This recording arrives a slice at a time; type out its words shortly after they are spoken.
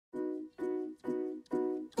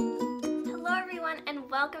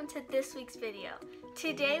welcome to this week's video.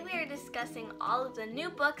 Today we are discussing all of the new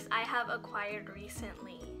books I have acquired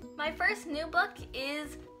recently. My first new book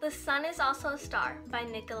is The Sun is Also a Star by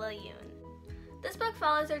Nicola Yoon. This book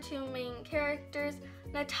follows our two main characters,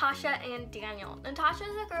 Natasha and Daniel. Natasha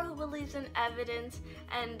is a girl who believes in evidence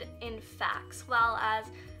and in facts, while as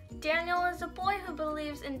Daniel is a boy who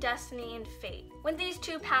believes in destiny and fate. When these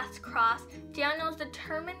two paths cross, Daniel is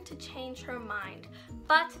determined to change her mind,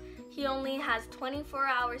 but he only has 24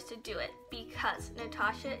 hours to do it because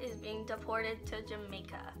Natasha is being deported to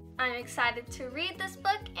Jamaica. I'm excited to read this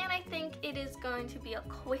book and I think it is going to be a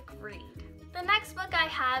quick read. The next book I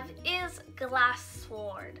have is Glass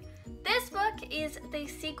Sword. This book is the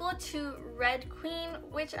sequel to Red Queen,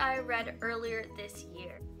 which I read earlier this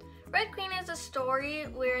year. Red Queen is a story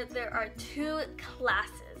where there are two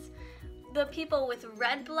classes. The people with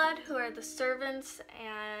red blood, who are the servants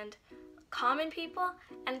and common people,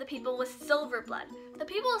 and the people with silver blood. The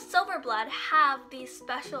people with silver blood have these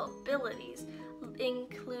special abilities,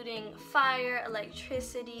 including fire,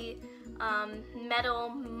 electricity, metal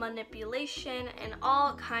manipulation, and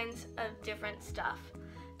all kinds of different stuff.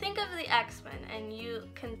 Think of the X-Men and you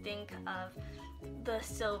can think of the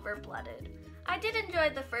silver-blooded. I did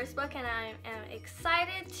enjoy the first book and I am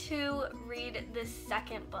excited to read the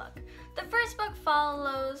second book. The first book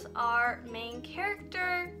follows our main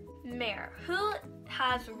character, Mare, who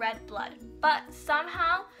has red blood, but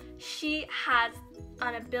somehow she has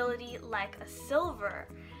an ability like a silver,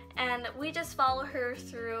 and we just follow her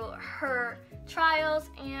through her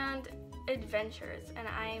trials and adventures, and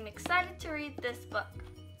I am excited to read this book.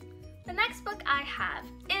 The next book I have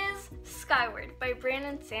is Skyward by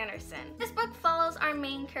Brandon Sanderson. This book follows our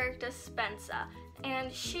main character Spencer,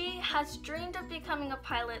 and she has dreamed of becoming a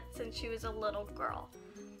pilot since she was a little girl.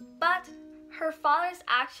 But her father's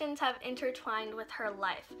actions have intertwined with her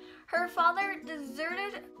life. Her father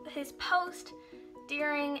deserted his post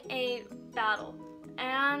during a battle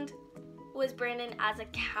and was branded as a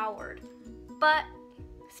coward. But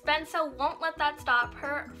Spencer won't let that stop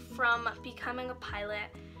her from becoming a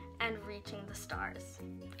pilot and reaching the stars.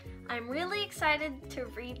 I'm really excited to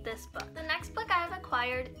read this book. The next book I have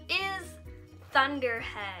acquired is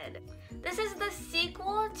Thunderhead. This is the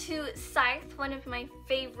sequel to Scythe, one of my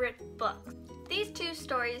favorite books. These two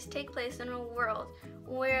stories take place in a world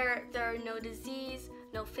where there are no disease,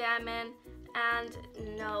 no famine, and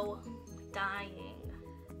no dying.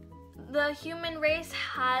 The human race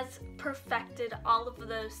has perfected all of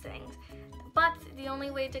those things, but the only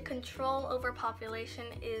way to control overpopulation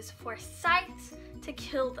is for Scythes to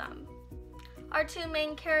kill them. Our two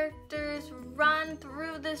main characters run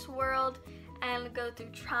through this world and go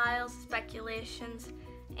through trials, speculations,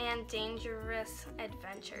 and dangerous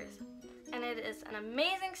adventures. And it is an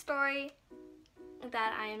amazing story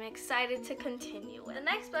that I am excited to continue with. The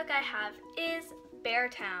next book I have is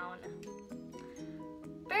Beartown.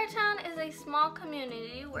 Beartown is a small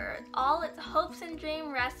community where all its hopes and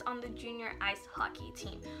dreams rest on the junior ice hockey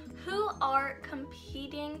team, who are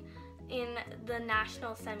competing in the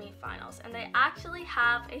national semifinals, and they actually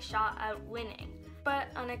have a shot at winning. But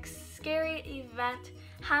a scary event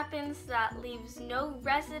happens that leaves no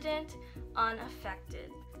resident unaffected.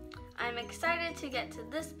 I'm excited to get to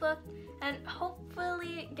this book and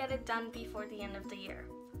hopefully get it done before the end of the year.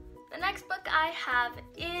 The next book I have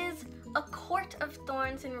is A Court of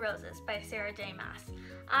Thorns and Roses by Sarah J. Maas.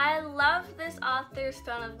 I love this author's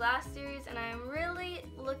Throne of Glass series and I'm really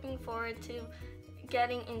looking forward to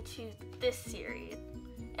getting into this series.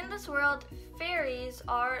 In this world, fairies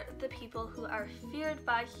are the people who are feared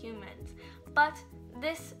by humans, but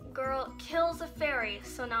this girl kills a fairy,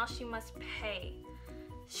 so now she must pay.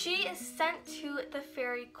 She is sent to the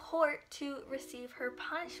fairy court to receive her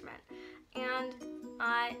punishment, and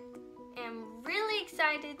I am really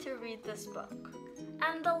excited to read this book.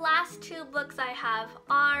 And the last two books I have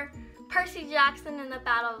are Percy Jackson and the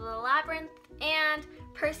Battle of the Labyrinth and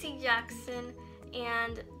Percy Jackson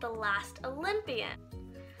and the Last Olympian.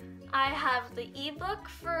 I have the ebook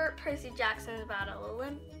for Percy Jackson and the Battle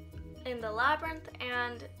in the Labyrinth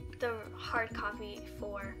and the hard copy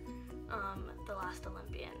for The Last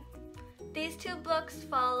Olympian. These two books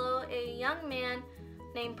follow a young man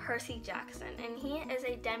named Percy Jackson, and he is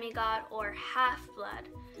a demigod or half-blood,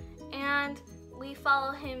 and we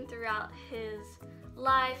follow him throughout his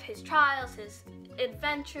life, his trials, his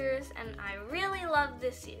adventures, and I really love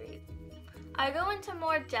this series. I go into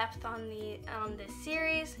more depth on this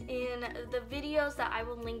series in the videos that I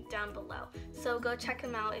will link down below, so go check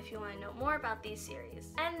them out if you want to know more about these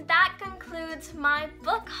series. And that concludes my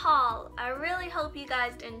book haul. I really hope you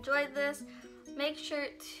guys enjoyed this. Make sure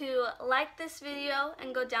to like this video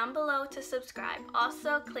and go down below to subscribe.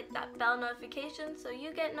 Also, click that bell notification so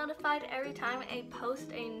you get notified every time I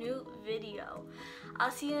post a new video.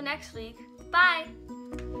 I'll see you next week. Bye!